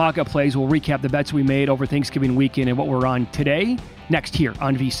next, In Pocket Plays. We'll recap the bets we made over Thanksgiving weekend and what we're on today. Next here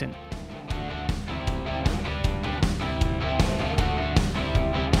on VSiN.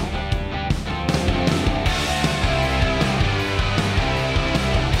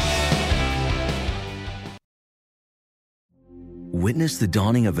 Witness the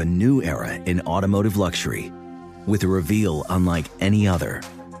dawning of a new era in automotive luxury with a reveal unlike any other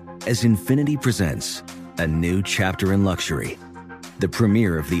as Infiniti presents a new chapter in luxury, the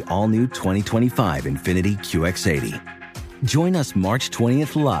premiere of the all-new 2025 Infiniti QX80. Join us March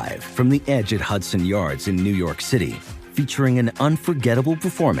 20th live from the Edge at Hudson Yards in New York City, featuring an unforgettable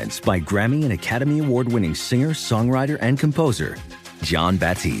performance by Grammy and Academy Award-winning singer, songwriter, and composer, Jon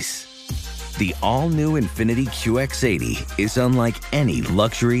Batiste. The all-new Infiniti QX80 is unlike any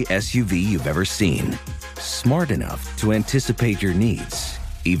luxury SUV you've ever seen. Smart enough to anticipate your needs,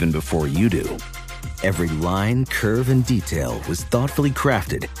 even before you do. Every line, curve, and detail was thoughtfully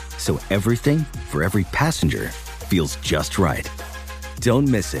crafted, so everything for every passenger feels just right. Don't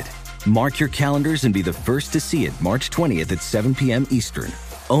miss it. Mark your calendars and be the first to see it March 20th at 7 p.m. Eastern,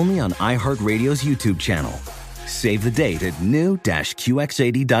 only on iHeartRadio's YouTube channel. Save the date at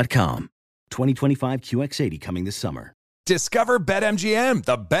new-QX80.com. 2025 QX80 coming this summer. Discover BetMGM,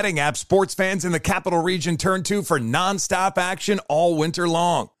 the betting app sports fans in the capital region turn to for nonstop action all winter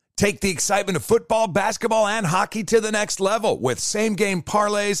long. Take the excitement of football, basketball, and hockey to the next level with same-game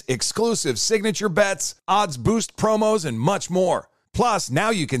parlays, exclusive signature bets, odds boost promos, and much more. Plus, now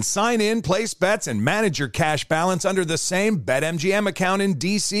you can sign in, place bets, and manage your cash balance under the same BetMGM account in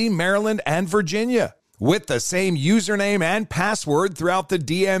D.C., Maryland, and Virginia. With the same username and password throughout the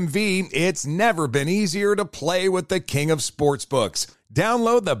DMV, it's never been easier to play with the king of sportsbooks.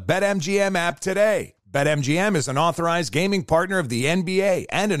 Download the BetMGM app today. BetMGM is an authorized gaming partner of the NBA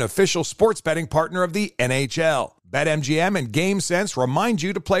and an official sports betting partner of the NHL. BetMGM and GameSense remind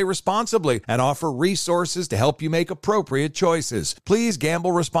you to play responsibly and offer resources to help you make appropriate choices. Please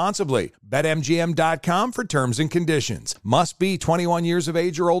gamble responsibly. BetMGM.com for terms and conditions. Must be 21 years of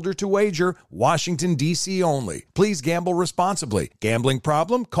age or older to wager. Washington, D.C. only. Please gamble responsibly. Gambling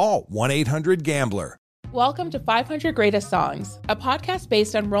problem? Call 1-800-GAMBLER. Welcome to 500 Greatest Songs, a podcast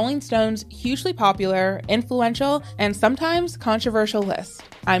based on Rolling Stone's hugely popular, influential, and sometimes controversial list.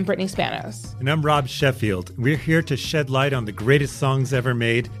 I'm Brittany Spanos. And I'm Rob Sheffield. We're here to shed light on the greatest songs ever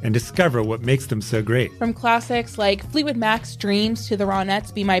made and discover what makes them so great. From classics like Fleetwood Mac's Dreams to the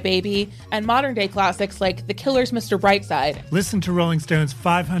Ronettes' Be My Baby, and modern-day classics like The Killers' Mr. Brightside. Listen to Rolling Stone's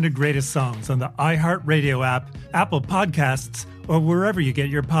 500 Greatest Songs on the iHeartRadio app, Apple Podcasts, or wherever you get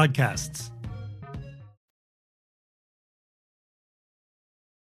your podcasts.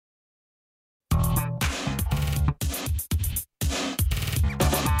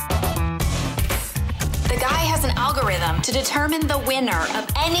 Algorithm to determine the winner of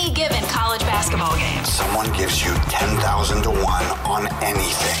any given college basketball game. Someone gives you 10,000 to 1 on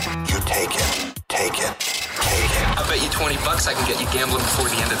anything. You take it. Take it. Take it. I bet you $20 I can get you gambling before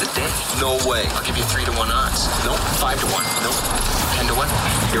the end of the day. No way. I'll give you 3 to 1 odds. Nope. 5 to 1. Nope. 10 to 1.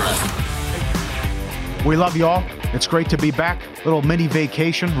 You're on. We love you all. It's great to be back. Little mini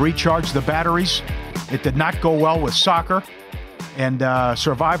vacation. Recharge the batteries. It did not go well with soccer. And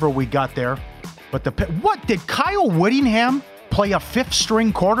Survivor we got there. But what, did Kyle Whittingham play a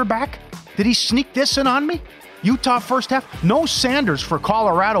fifth-string quarterback? Did he sneak this in on me? Utah first half? No Sanders for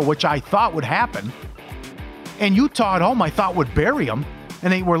Colorado, which I thought would happen. And Utah at home I thought would bury them.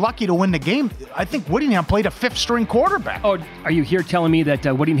 And they were lucky to win the game. I think Whittingham played a fifth-string quarterback. Oh, are you here telling me that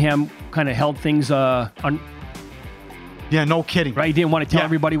Whittingham kind of held things on... Yeah, no kidding. Right? He didn't want to tell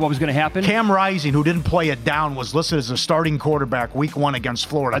everybody what was going to happen? Cam Rising, who didn't play it down, was listed as a starting quarterback week 1 against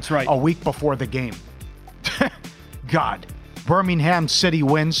Florida. That's right. A week before the game. God. Birmingham City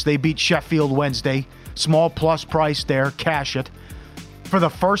wins. They beat Sheffield Wednesday. Small plus price there. Cash it. For the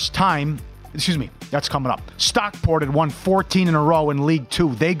first time, that's coming up. Stockport had won 14 in a row in League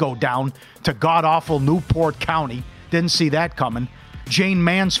 2. They go down to god-awful Newport County. Didn't see that coming. Jane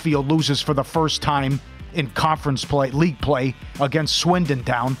Mansfield loses for the first time in conference play, league play against Swindon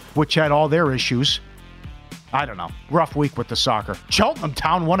Town, which had all their issues. I don't know. Rough week with the soccer. Cheltenham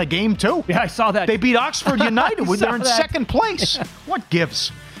Town won a game too. Yeah, I saw that. They beat Oxford United. They're in second place. What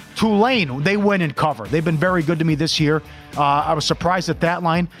gives? Tulane, they win and cover. They've been very good to me this year. I was surprised at that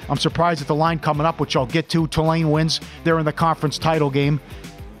line. I'm surprised at the line coming up, which I'll get to. Tulane wins. They're in the conference title game.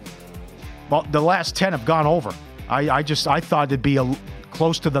 Well, the last 10 have gone over. I thought it'd be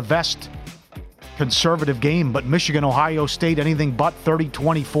close to the vest conservative game, but Michigan, Ohio State, anything but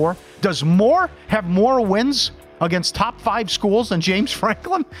 30-24. Does Moore have more wins against top 5 schools than James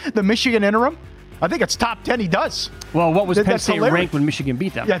Franklin, the Michigan interim? I think it's top 10 he does. Well, what was Penn State ranked when Michigan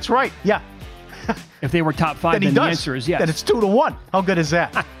beat them? That's right, yeah. If they were top 5, then the answer is yes. Then it's 2-1. How good is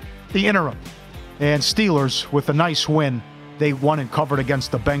that? The interim. And Steelers with a nice win. They won and covered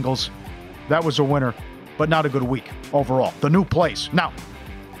against the Bengals. That was a winner, but not a good week overall. The new place. Now,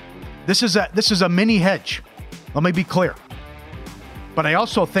 this is a mini hedge. Let me be clear. But I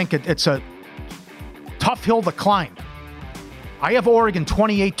also think it's a tough hill to climb. I have Oregon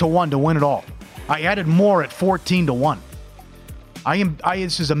 28-1 to win it all. I added more at 14-1.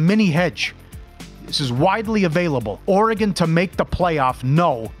 This is a mini hedge. This is widely available. Oregon to make the playoff,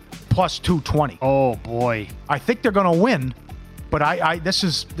 no, plus 220. Oh boy. I think they're going to win, but this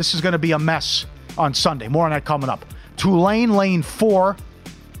is going to be a mess on Sunday. More on that coming up. Tulane lane 4.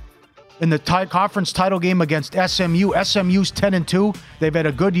 In the conference title game against SMU. SMU's 10-2. They've had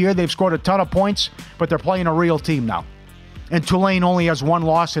a good year. They've scored a ton of points, but they're playing a real team now. And Tulane only has 1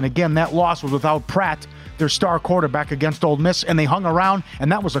 loss, and again, that loss was without Pratt, their star quarterback, against Ole Miss, and they hung around,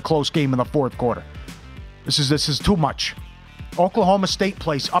 and that was a close game in the fourth quarter. This is too much. Oklahoma State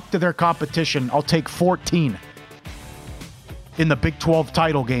plays up to their competition. I'll take 14 in the Big 12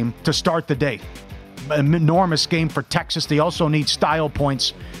 title game to start the day. An enormous game for Texas. They also need style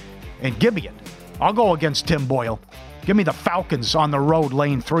points. And give me it. I'll go against Tim Boyle. Give me the Falcons on the road,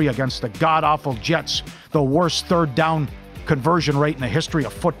 lane 3, against the god-awful Jets, the worst third down conversion rate in the history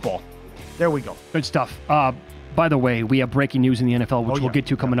of football. There we go. Good stuff. By the way, we have breaking news in the NFL, which we'll get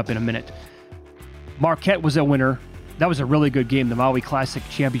to coming up in a minute. Marquette was a winner. That was a really good game, the Maui Classic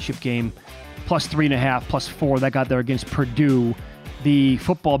Championship game. Plus 3.5, plus 4. That got there against Purdue. The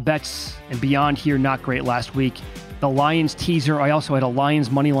football bets and beyond here, not great last week. The Lions teaser. I also had a Lions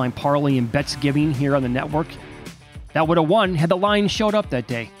moneyline parlay and bets giving here on the network. That would have won had the Lions showed up that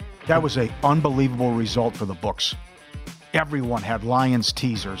day. That was an unbelievable result for the books. Everyone had Lions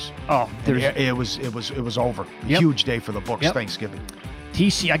teasers. Oh, it was over. Yep. Huge day for the books. Yep. Thanksgiving.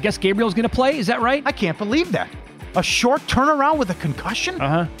 TC, I guess Gabriel's going to play. Is that right? I can't believe that. A short turnaround with a concussion?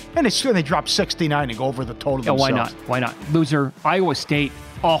 Uh-huh. And they drop 69 and go over the total themselves. Why not? Why not? Loser. Iowa State,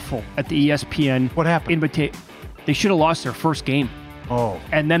 awful at the ESPN. What happened? They should have lost their first game. Oh.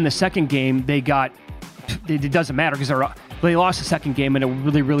 And then the second game, it doesn't matter because they lost the second game and it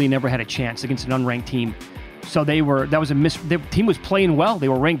really never had a chance against an unranked team. So the team was playing well. They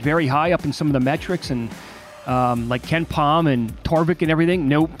were ranked very high up in some of the metrics and like Ken Palm and Torvik and everything.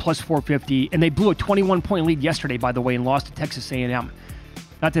 No, plus 450. And they blew a 21-point lead yesterday, by the way, and lost to Texas A&M.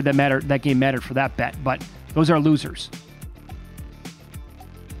 Not that that game mattered for that bet, but those are losers.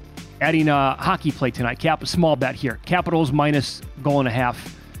 Adding hockey play tonight. Small bet here. Capitals minus -1.5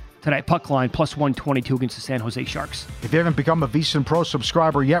 tonight. Puck line plus 122 against the San Jose Sharks. If you haven't become a VSiN Pro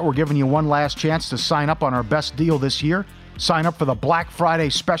subscriber yet, we're giving you one last chance to sign up on our best deal this year. Sign up for the Black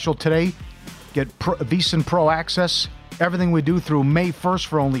Friday special today. Get VSiN Pro access. Everything we do through May 1st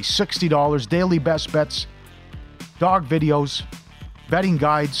for only $60. Daily best bets, dog videos, betting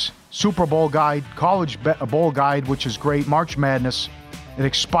guides, Super Bowl guide, college bowl guide, which is great, March Madness. It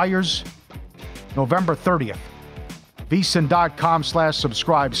expires November 30th.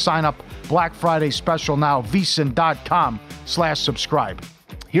 VSiN.com/subscribe. Sign up Black Friday special now. VSiN.com/subscribe.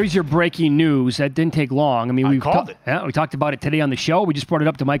 Here's your breaking news. That didn't take long. I mean, we called it. Yeah, we talked about it today on the show. We just brought it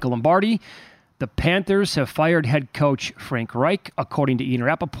up to Michael Lombardi. The Panthers have fired head coach Frank Reich, according to Ian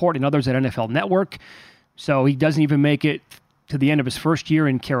Rappaport and others at NFL Network. So he doesn't even make it to the end of his first year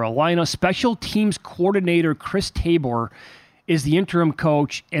in Carolina. Special teams coordinator Chris Tabor is the interim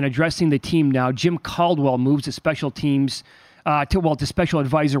coach and addressing the team now. Jim Caldwell moves to special teams, to special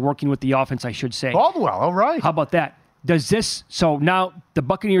advisor working with the offense, I should say. Caldwell, all right. How about that? So now the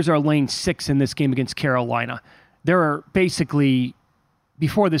Buccaneers are laying 6 in this game against Carolina. They're basically,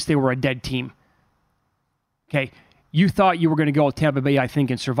 before this, they were a dead team. Okay, you thought you were going to go with Tampa Bay, I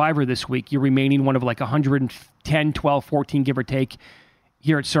think, in Survivor this week. You're remaining one of like 110, 12, 14, give or take,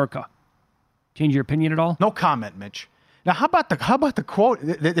 here at Circa. Change your opinion at all? No comment, Mitch. Now, how about the quote?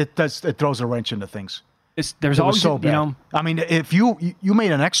 It throws a wrench into things. There's always so bad. I mean, if you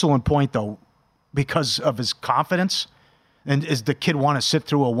made an excellent point though, because of his confidence, and does the kid want to sit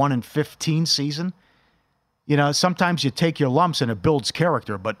through a 1-15 season? You know, sometimes you take your lumps and it builds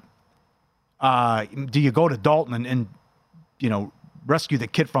character, but do you go to Dalton and rescue the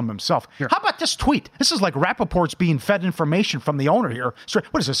kid from himself? Sure. How about this tweet? This is like Rappaport's being fed information from the owner here. So,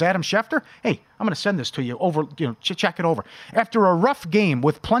 what is this, Adam Schefter? Hey, I'm going to send this to you over. Check it over. After a rough game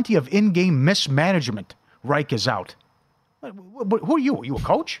with plenty of in-game mismanagement, Reich is out. Who are you? Are you a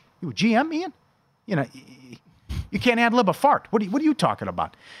coach? You a GM, Ian? You can't ad-lib a fart. What are you talking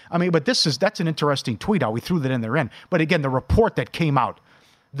about? I mean, but that's an interesting tweet how we threw that in there. But again, the report that came out,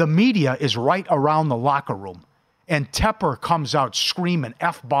 the media is right around the locker room. And Tepper comes out screaming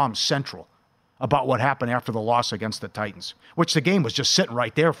F-bomb central about what happened after the loss against the Titans, which the game was just sitting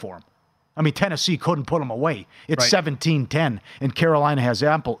right there for him. I mean, Tennessee couldn't put them away. It's right. 17-10, and Carolina has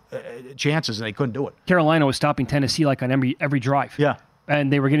ample chances, and they couldn't do it. Carolina was stopping Tennessee like on every drive. Yeah.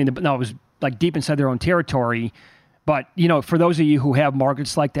 And they were getting it was like deep inside their own territory. But, for those of you who have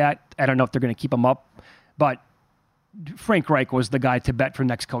markets like that, I don't know if they're going to keep them up, but Frank Reich was the guy to bet for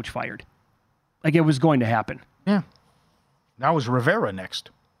next coach fired. Like, it was going to happen. Yeah. Now is Rivera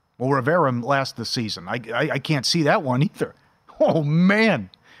next. Well, Rivera last the season. I can't see that one either. Oh, man.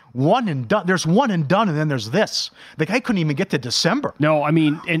 One and done. There's one and done, and then there's this. The guy couldn't even get to December. No, I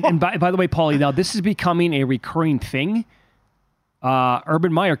mean, and by the way, Paulie, now this is becoming a recurring thing.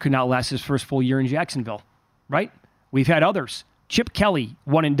 Urban Meyer could not last his first full year in Jacksonville, right? We've had others. Chip Kelly,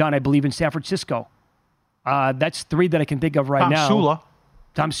 one and done, I believe, in San Francisco. That's 3 that I can think of right now.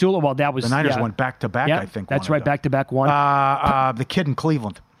 Tom Sula, well, that was... The Niners went back-to-back, I think. That's right, back-to-back one. The kid in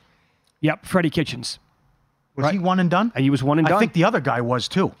Cleveland. Yep, Freddie Kitchens. Was he one and done? He was one and done. I think the other guy was,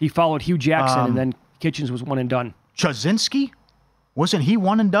 too. He followed Hugh Jackson, and then Kitchens was one and done. Chazinski? Wasn't he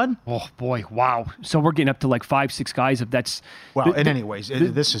one and done? Oh, boy, wow. So we're getting up to like 5-6 guys if that's... Well, anyways,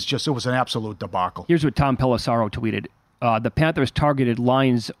 this is just... It was an absolute debacle. Here's what Tom Pelissaro tweeted. The Panthers targeted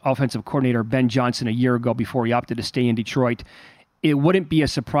Lions offensive coordinator Ben Johnson a year ago before he opted to stay in Detroit. It wouldn't be a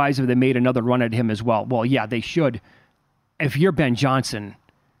surprise if they made another run at him as well. Well, yeah, they should. If you're Ben Johnson,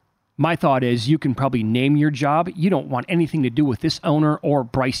 my thought is you can probably name your job. You don't want anything to do with this owner or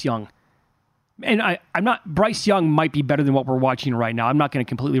Bryce Young. And Bryce Young might be better than what we're watching right now. I'm not going to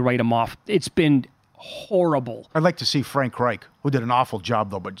completely write him off. It's been horrible. I'd like to see Frank Reich, who did an awful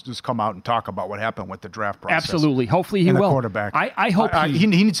job, though, but just come out and talk about what happened with the draft process. Absolutely. Hopefully he will. The quarterback. I hope he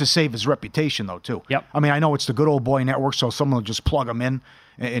needs to save his reputation, though, too. Yep. I mean, I know it's the Good Old Boy Network, so someone will just plug him in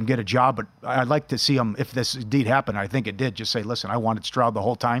and get a job, but I'd like to see him, if this indeed happened, I think it did, just say, listen, I wanted Stroud the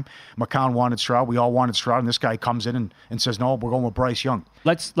whole time. McCown wanted Stroud. We all wanted Stroud, and this guy comes in and says, no, we're going with Bryce Young.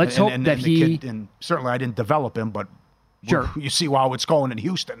 Let's hope that he... and certainly I didn't develop him, but sure. You see how it's going in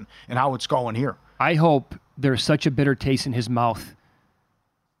Houston and how it's going here. I hope there's such a bitter taste in his mouth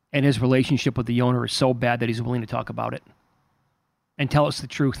and his relationship with the owner is so bad that he's willing to talk about it and tell us the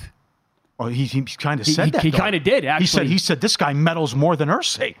truth. Oh, he kind of said that. He kind of did, actually. He said this guy meddles more than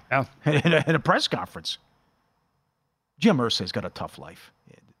Irsay. Yeah. in a press conference. Jim Irsay's got a tough life.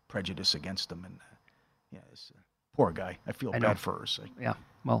 Prejudice against him. And poor guy. I feel bad for Irsay. Yeah,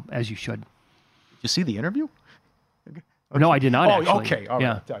 well, as you should. Did you see the interview? Okay. No, I did not, actually. Okay. All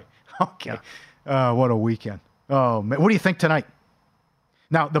right. Yeah. Okay. Yeah. What a weekend. Oh, man. What do you think tonight?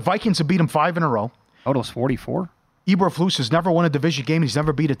 Now, the Vikings have beat him 5 in a row. Total's 44. Eberflus has never won a division game. He's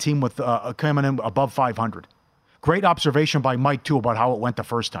never beat a team with coming in above 500. Great observation by Mike, too, about how it went the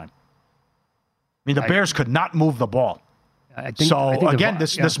first time. I mean, the Bears could not move the ball. I think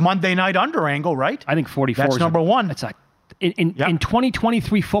this Monday night under angle, right? I think 44 That's number one. That's in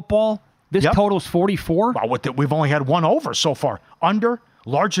 2023 football, this total's 44. Well, we've only had one over so far. Under,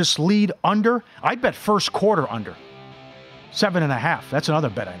 largest lead under. I bet first quarter under. 7.5. That's another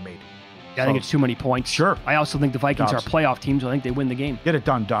bet I made. Yeah, I think it's too many points. Sure. I also think the Vikings are a playoff team, so I think they win the game. Get it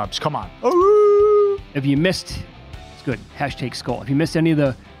done, Dobbs. Come on. If you missed, it's good. #Skull. If you missed any of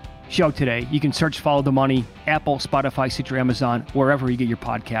the show today, you can search Follow the Money, Apple, Spotify, Stitcher, Amazon, wherever you get your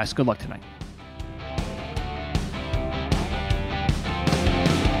podcasts. Good luck tonight.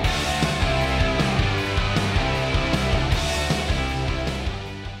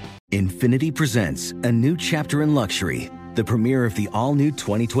 Infiniti presents a new chapter in luxury, the premiere of the all-new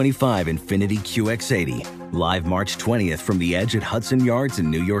 2025 Infiniti QX80, live March 20th from the Edge at Hudson Yards in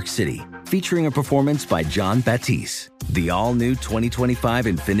New York City, featuring a performance by John Batiste. The all-new 2025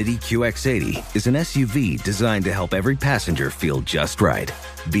 Infiniti QX80 is an SUV designed to help every passenger feel just right.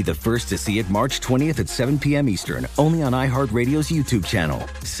 Be the first to see it March 20th at 7 p.m. Eastern, only on iHeartRadio's YouTube channel.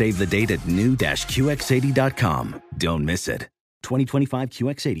 Save the date at new-QX80.com. Don't miss it. 2025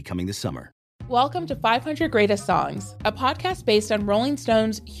 QX80 coming this summer. Welcome to 500 Greatest Songs, a podcast based on Rolling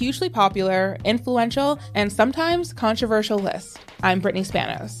Stone's hugely popular, influential, and sometimes controversial list. I'm Brittany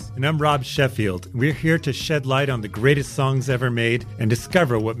Spanos. And I'm Rob Sheffield. We're here to shed light on the greatest songs ever made and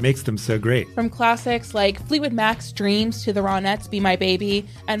discover what makes them so great. From classics like Fleetwood Mac's Dreams to the Ronettes' Be My Baby,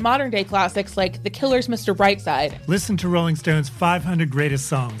 and modern-day classics like The Killer's Mr. Brightside. Listen to Rolling Stone's 500 Greatest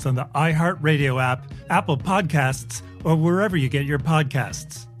Songs on the iHeartRadio app, Apple Podcasts, or wherever you get your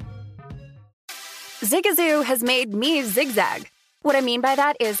podcasts. Zigazoo has made me zigzag. What I mean by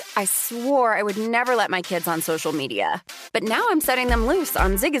that is I swore I would never let my kids on social media. But now I'm setting them loose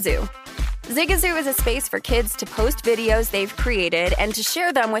on Zigazoo. Zigazoo is a space for kids to post videos they've created and to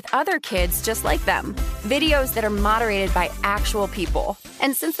share them with other kids just like them. Videos that are moderated by actual people.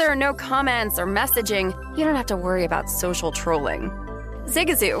 And since there are no comments or messaging, you don't have to worry about social trolling.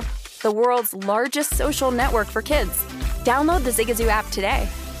 Zigazoo, the world's largest social network for kids. Download the Zigazoo app today.